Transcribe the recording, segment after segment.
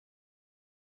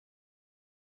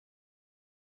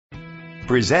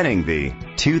Presenting the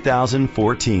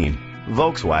 2014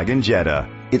 Volkswagen Jetta.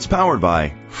 It's powered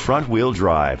by front-wheel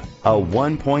drive, a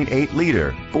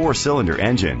 1.8-liter four-cylinder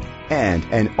engine, and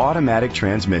an automatic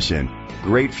transmission.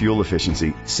 Great fuel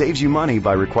efficiency saves you money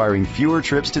by requiring fewer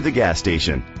trips to the gas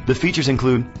station. The features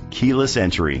include keyless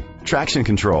entry, traction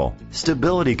control,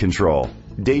 stability control,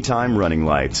 daytime running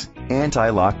lights,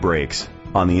 anti-lock brakes.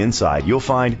 On the inside, you'll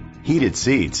find heated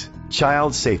seats,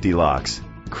 child safety locks,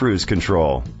 cruise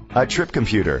control, a trip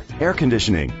computer, air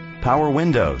conditioning, power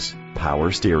windows,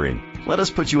 power steering. Let us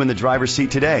put you in the driver's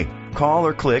seat today. Call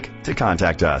or click to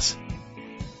contact us.